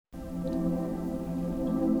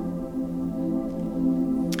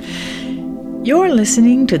You're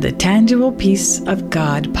listening to the Tangible Peace of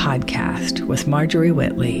God podcast with Marjorie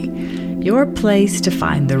Whitley, your place to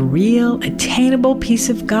find the real, attainable peace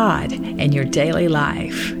of God in your daily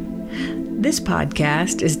life. This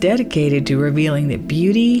podcast is dedicated to revealing the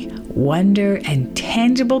beauty, wonder, and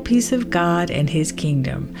tangible peace of God and His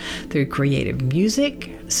kingdom through creative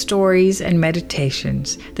music, stories, and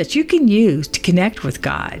meditations that you can use to connect with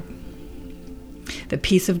God. The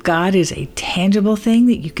peace of God is a tangible thing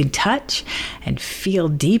that you can touch and feel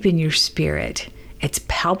deep in your spirit. It's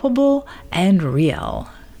palpable and real.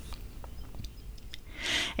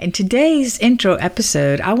 In today's intro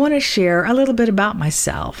episode, I want to share a little bit about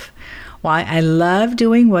myself, why I love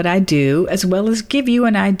doing what I do, as well as give you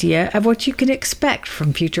an idea of what you can expect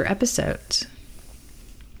from future episodes.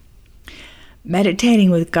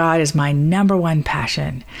 Meditating with God is my number one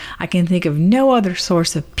passion. I can think of no other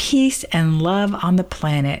source of peace and love on the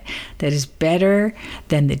planet that is better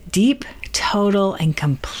than the deep, total, and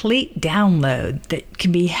complete download that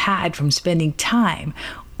can be had from spending time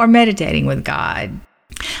or meditating with God.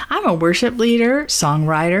 I'm a worship leader,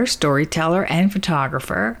 songwriter, storyteller, and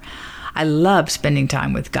photographer. I love spending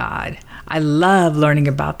time with God. I love learning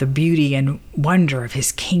about the beauty and wonder of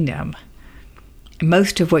His kingdom.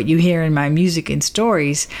 Most of what you hear in my music and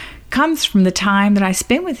stories comes from the time that I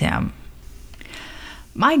spent with Him.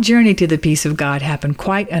 My journey to the peace of God happened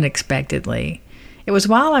quite unexpectedly. It was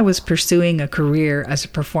while I was pursuing a career as a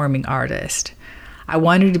performing artist. I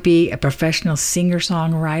wanted to be a professional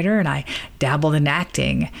singer-songwriter, and I dabbled in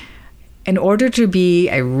acting. In order to be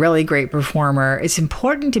a really great performer, it's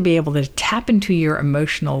important to be able to tap into your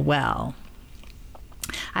emotional well.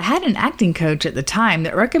 I had an acting coach at the time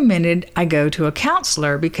that recommended I go to a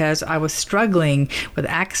counselor because I was struggling with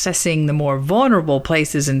accessing the more vulnerable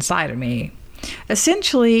places inside of me.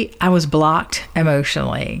 Essentially, I was blocked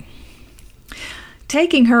emotionally.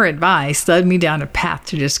 Taking her advice led me down a path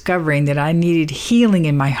to discovering that I needed healing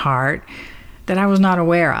in my heart that I was not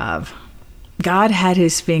aware of. God had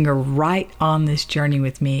His finger right on this journey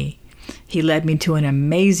with me. He led me to an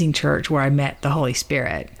amazing church where I met the Holy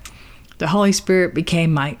Spirit. The Holy Spirit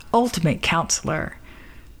became my ultimate counselor.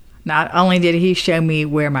 Not only did He show me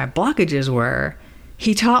where my blockages were,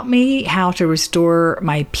 He taught me how to restore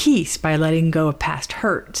my peace by letting go of past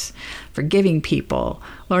hurts, forgiving people,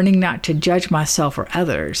 learning not to judge myself or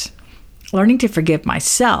others, learning to forgive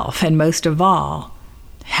myself, and most of all,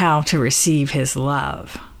 how to receive His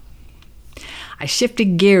love. I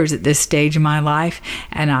shifted gears at this stage in my life,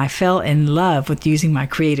 and I fell in love with using my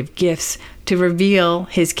creative gifts to reveal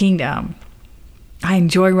His kingdom. I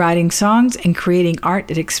enjoy writing songs and creating art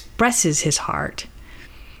that expresses His heart.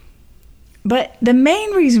 But the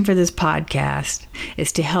main reason for this podcast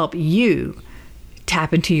is to help you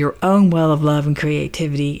tap into your own well of love and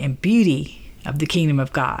creativity and beauty of the kingdom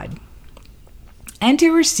of God, and to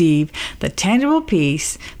receive the tangible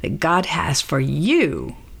peace that God has for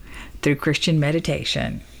you through Christian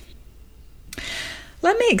meditation.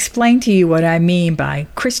 Let me explain to you what I mean by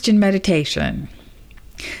Christian meditation.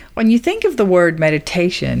 When you think of the word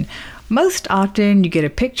meditation, most often you get a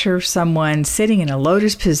picture of someone sitting in a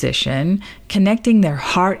lotus position, connecting their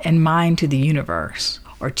heart and mind to the universe,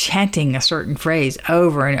 or chanting a certain phrase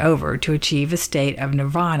over and over to achieve a state of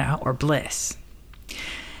nirvana or bliss.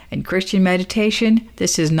 In Christian meditation,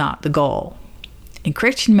 this is not the goal. In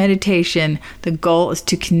Christian meditation, the goal is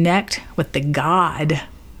to connect with the God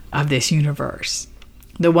of this universe,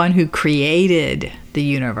 the one who created the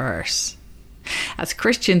universe. As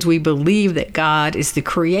Christians, we believe that God is the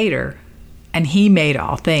creator and He made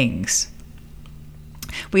all things.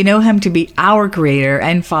 We know Him to be our creator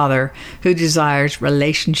and Father who desires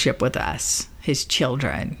relationship with us, His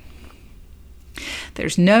children.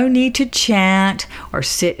 There's no need to chant or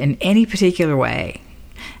sit in any particular way.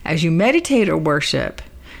 As you meditate or worship,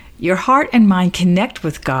 your heart and mind connect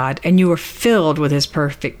with God, and you are filled with His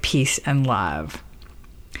perfect peace and love.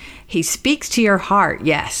 He speaks to your heart,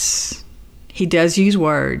 yes. He does use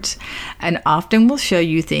words, and often will show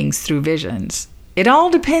you things through visions. It all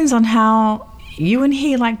depends on how you and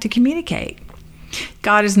He like to communicate.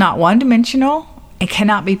 God is not one-dimensional and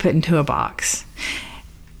cannot be put into a box.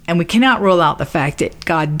 And we cannot rule out the fact that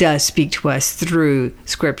God does speak to us through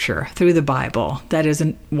Scripture, through the Bible. That is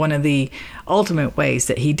one of the ultimate ways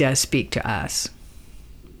that He does speak to us.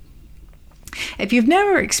 If you've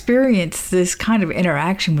never experienced this kind of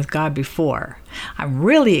interaction with God before, I'm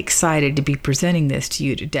really excited to be presenting this to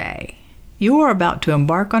you today. You are about to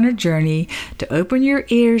embark on a journey to open your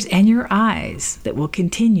ears and your eyes that will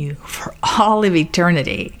continue for all of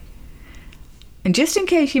eternity. And just in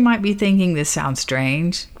case you might be thinking this sounds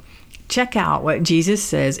strange, check out what Jesus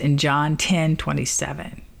says in John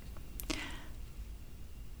 10:27.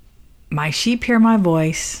 My sheep hear my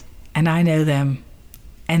voice, and I know them,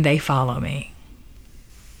 and they follow me.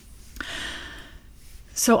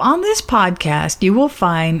 So on this podcast, you will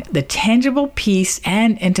find the tangible peace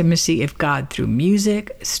and intimacy of God through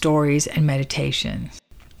music, stories, and meditation.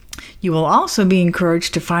 You will also be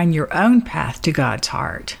encouraged to find your own path to God's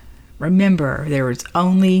heart. Remember, there is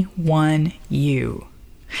only one you.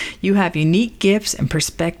 You have unique gifts and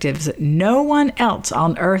perspectives that no one else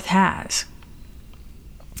on earth has.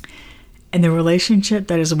 And the relationship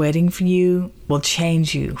that is waiting for you will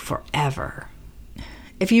change you forever.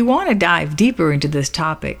 If you want to dive deeper into this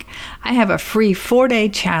topic, I have a free 4-day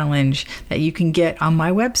challenge that you can get on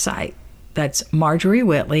my website. That's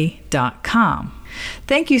marjoriewhitley.com.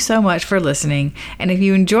 Thank you so much for listening. And if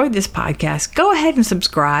you enjoyed this podcast, go ahead and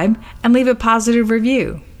subscribe and leave a positive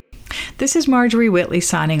review. This is Marjorie Whitley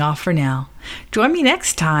signing off for now. Join me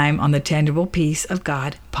next time on the Tangible Peace of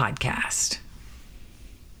God podcast.